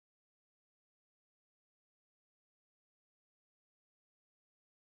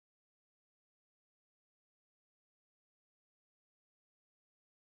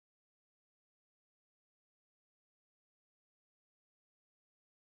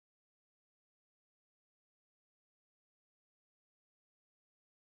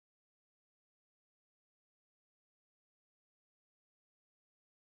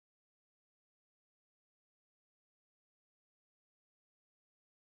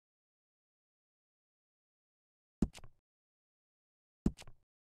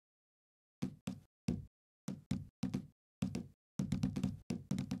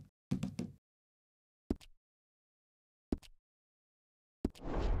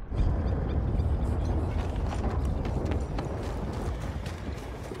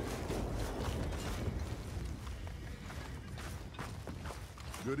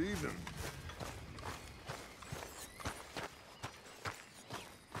Good evening.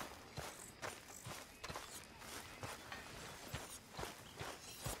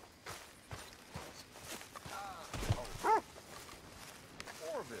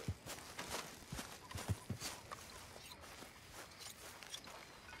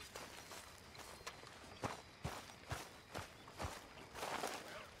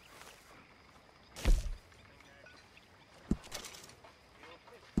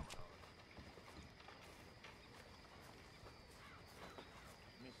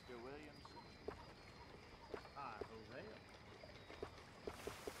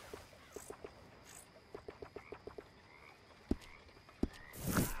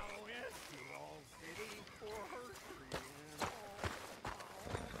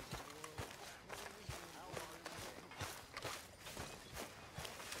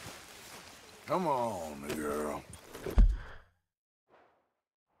 Come on, girl.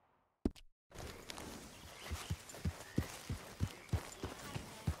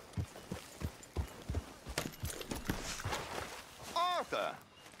 Arthur!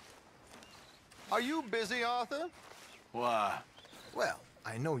 Are you busy, Arthur? Why? Well,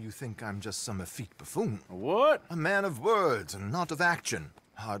 I know you think I'm just some effete buffoon. What? A man of words and not of action.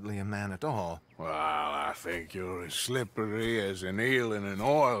 Hardly a man at all. Well, I think you're as slippery as an eel in an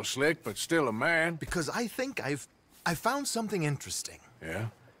oil slick, but still a man. Because I think I found something interesting. Yeah?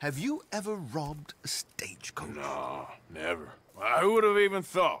 Have you ever robbed a stagecoach? No, never. Well, who would have even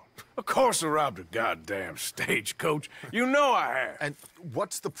thought? Of course I robbed a goddamn stagecoach. You know I have. And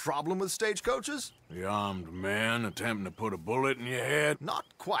what's the problem with stagecoaches? The armed man attempting to put a bullet in your head? Not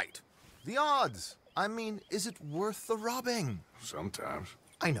quite. The odds. I mean, is it worth the robbing? Sometimes.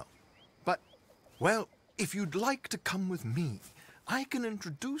 I know. But, well, if you'd like to come with me, I can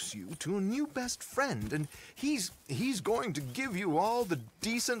introduce you to a new best friend, and he's going to give you all the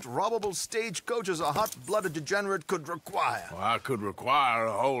decent, robbable stagecoaches a hot-blooded degenerate could require. Well, I could require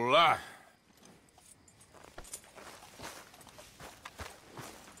a whole lot.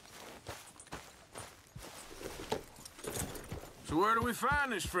 So where do we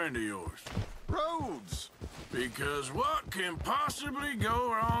find this friend of yours? Roads! Because what can possibly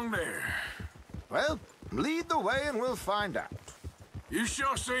go wrong there? Well, lead the way and we'll find out. You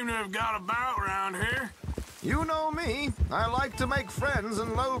sure seem to have got about around here. You know me. I like to make friends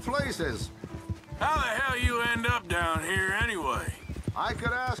in low places. How the hell you end up down here anyway? I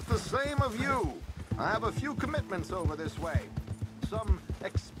could ask the same of you. I have a few commitments over this way. Some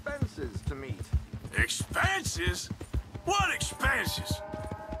expenses to meet. Expenses? What expenses?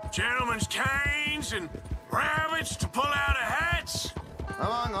 Gentlemen's canes and rabbits to pull out of hats?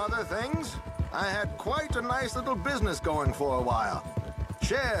 Among other things, I had quite a nice little business going for a while.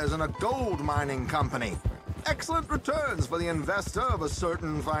 Shares in a gold mining company. Excellent returns for the investor of a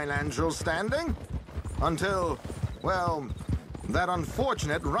certain financial standing. Until, well, that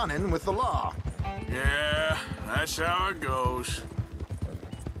unfortunate run-in with the law. Yeah, that's how it goes.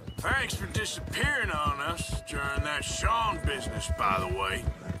 Thanks for disappearing on us during that Sean business, by the way.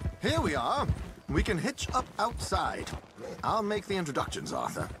 Here we are. We can hitch up outside. I'll make the introductions,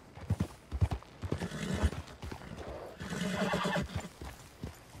 Arthur.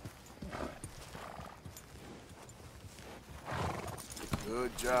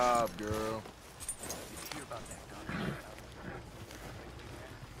 Good job, girl.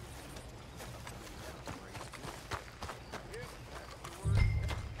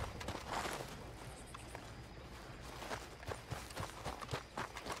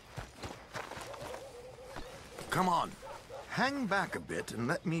 Come on. Hang back a bit and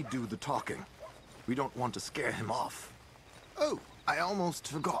let me do the talking. We don't want to scare him off. Oh, I almost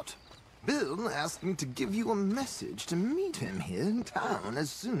forgot. Bill asked me to give you a message to meet him here in town as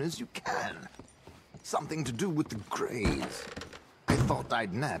soon as you can. Something to do with the grades. I thought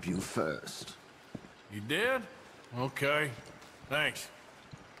I'd nab you first. You did? Okay. Thanks.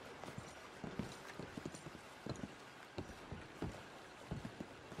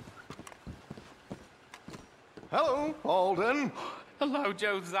 Hello, Alden. Hello,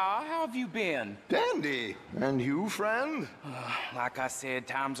 Josiah. How have you been? Dandy. And you, friend? Like I said,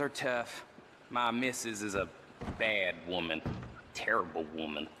 times are tough. My missus is a bad woman. Terrible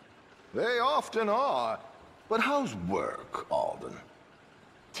woman. They often are. But how's work, Alden?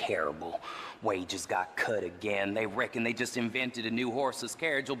 Terrible. Wages got cut again. They reckon they just invented a new horseless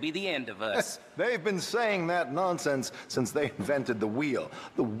carriage will be the end of us. They've been saying that nonsense since they invented the wheel.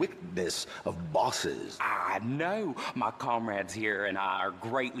 The wickedness of bosses. I I know my comrades here and I are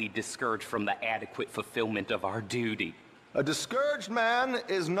greatly discouraged from the adequate fulfillment of our duty. A discouraged man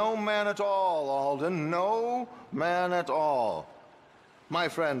is no man at all, Alden. No man at all. My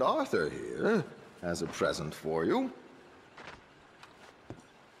friend Arthur here has a present for you.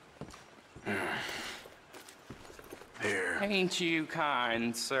 Here. Ain't you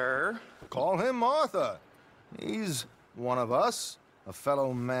kind, sir? Call him Arthur. He's one of us, a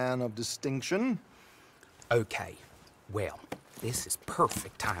fellow man of distinction. Okay, well, this is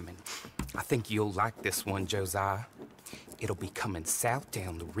perfect timing. I think you'll like this one, Josiah. It'll be coming south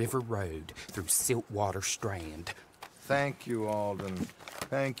down the river road through Siltwater Strand. Thank you, Alden.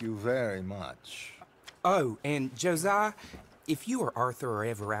 Thank you very much. Oh, and Josiah, if you or Arthur are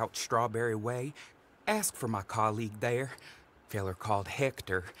ever out Strawberry Way, ask for my colleague there, feller called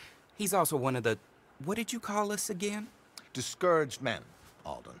Hector. He's also one of the, what did you call us again? Discouraged men,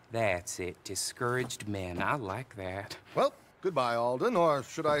 Alden. That's it, discouraged men. I like that. Well, goodbye, Alden, or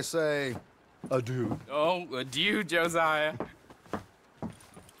should I say, adieu. Oh, adieu, Josiah.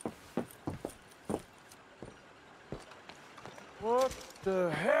 What the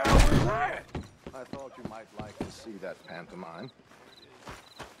hell was that? I thought you might like to see that pantomime.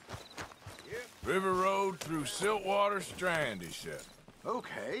 River Road through Siltwater Strand, he said.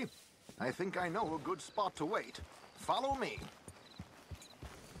 Okay. I think I know a good spot to wait. Follow me.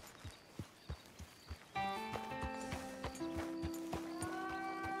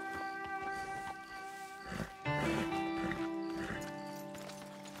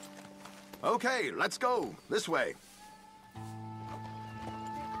 Okay, let's go. This way.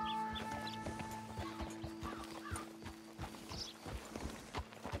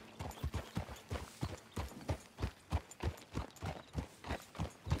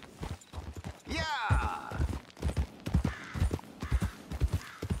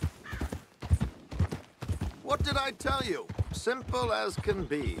 What did I tell you? Simple as can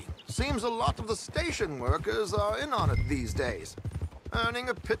be. Seems a lot of the station workers are in on it these days. Earning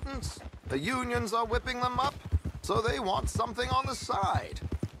a pittance, the unions are whipping them up, so they want something on the side.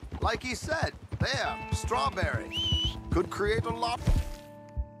 Like he said, there, Strawberry. Could create a lot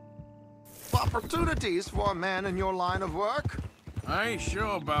of opportunities for a man in your line of work. I ain't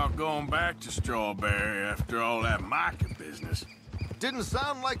sure about going back to Strawberry after all that Micah business. Didn't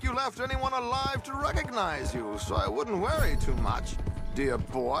sound like you left anyone alive to recognize you, so I wouldn't worry too much, dear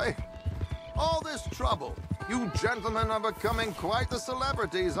boy. All this trouble. You gentlemen are becoming quite the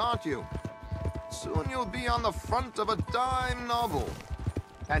celebrities, aren't you? Soon you'll be on the front of a dime novel.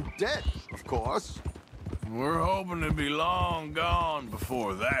 And dead, of course. We're hoping to be long gone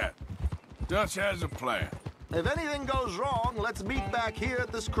before that. Dutch has a plan. If anything goes wrong, let's meet back here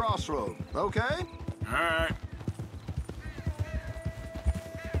at this crossroad, okay? All right.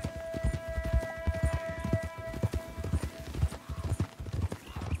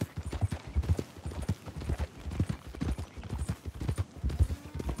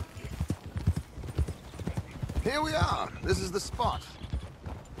 Here we are. This is the spot.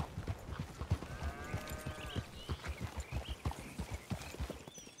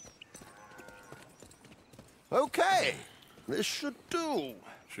 Okay. This should do.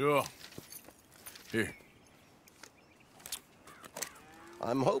 Sure. Here.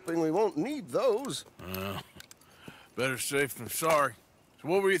 I'm hoping we won't need those. Better safe than sorry. So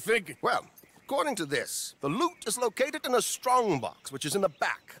what were you thinking? Well, according to this, the loot is located in a strongbox, which is in the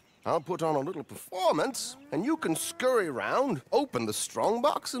back. I'll put on a little performance, and you can scurry around, open the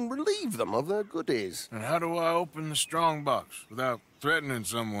strongbox, and relieve them of their goodies. And how do I open the strong box without threatening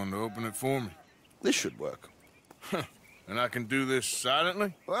someone to open it for me? This should work. And I can do this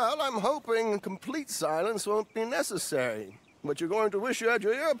silently? Well, I'm hoping complete silence won't be necessary. But you're going to wish you had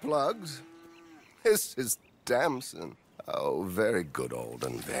your earplugs. This is Damson. Oh, very good,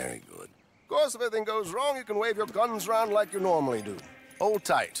 Alden, very good. Of course, if anything goes wrong, you can wave your guns around like you normally do. Hold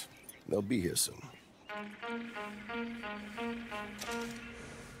tight. They'll be here soon.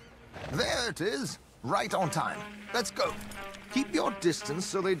 There it is. Right on time. Let's go. Keep your distance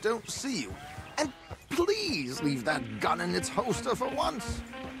so they don't see you. And please leave that gun in its holster for once.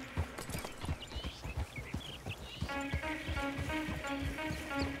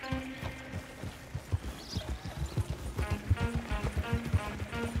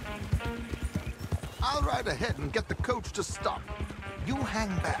 I'll ride ahead and get the coach to stop. You hang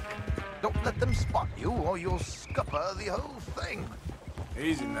back. Don't let them spot you or you'll scupper the whole thing.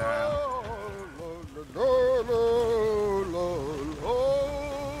 Easy now.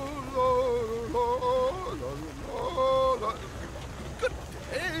 Good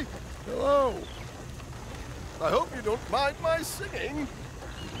day. Hello. I hope you don't mind my singing.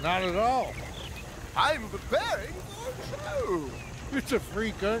 Not at all. I'm preparing for a show. It's a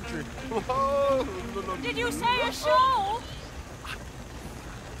free country. Oh, no. Did you say a show?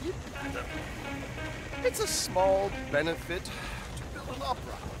 It's a small benefit to build an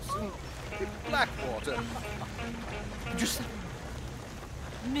opera house in Blackwater. Just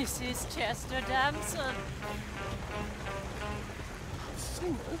Mrs. Chester Damson.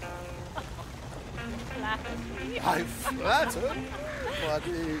 singer. Flatter me. I flatter, but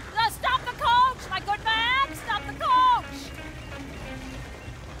Stop the coach, my good man! Stop the coach!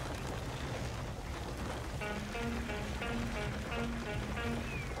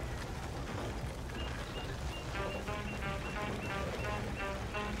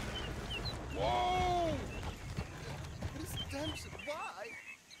 Whoa! Miss Damson, why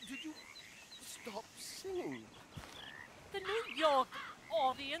did you stop singing? The New York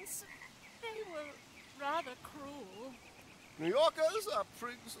audience, they were rather cruel. New Yorkers are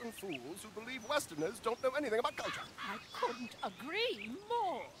prigs and fools who believe Westerners don't know anything about culture. I couldn't agree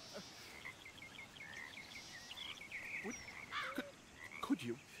more. Could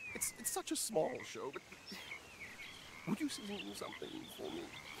you? It's such a small show, but would you sing something for me?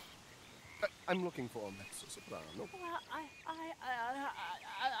 I'm looking for a mezzo-soprano. Well,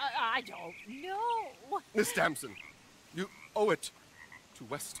 I don't know. Miss Damson, you owe it to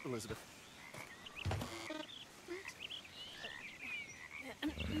West Elizabeth.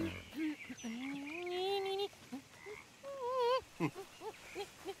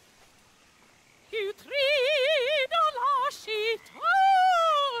 Il trido lascitar,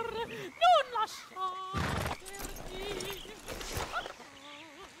 non lasciarti.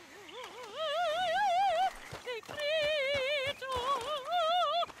 Il trido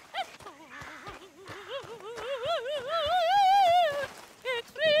il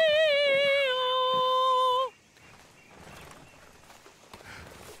trio.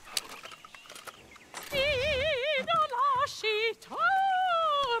 Trido lascitar,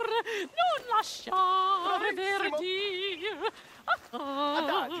 non lasciar verdir.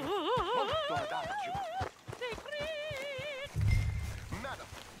 Adagio, molto adagio. Madam,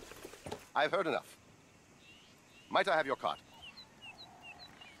 I've heard enough. Might I have your card?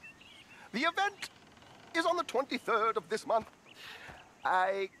 The event is on the 23rd of this month.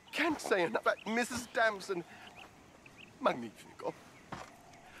 I can't say enough. Mrs. Damson, magnifico.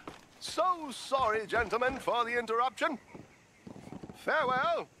 So sorry, gentlemen, for the interruption.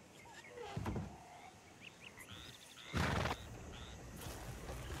 Farewell.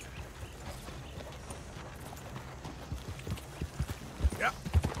 Yeah.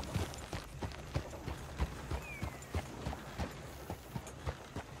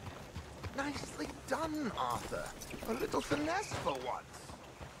 Nicely done, Arthur. A little finesse for once.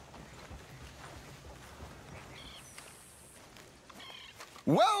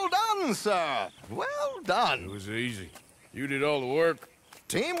 Well done, sir. Well It done. was easy. You did all the work.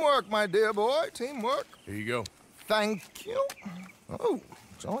 Teamwork, my dear boy. Teamwork. Here you go. Thank you. Oh,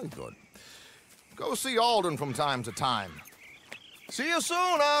 jolly good. Go see Alden from time to time. See you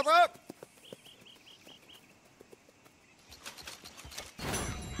soon, Arthur.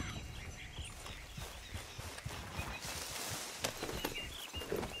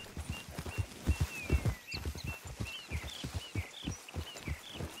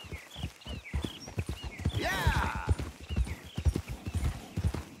 Yeah!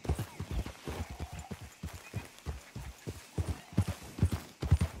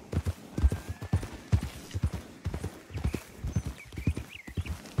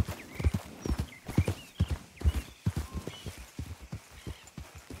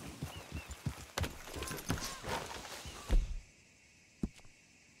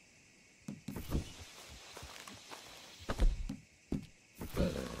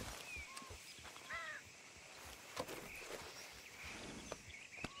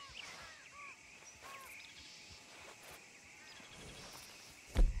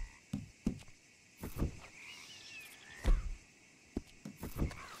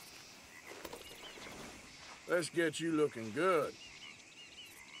 Let's get you looking good.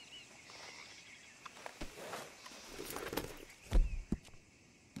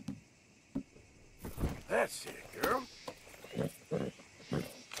 That's it, girl.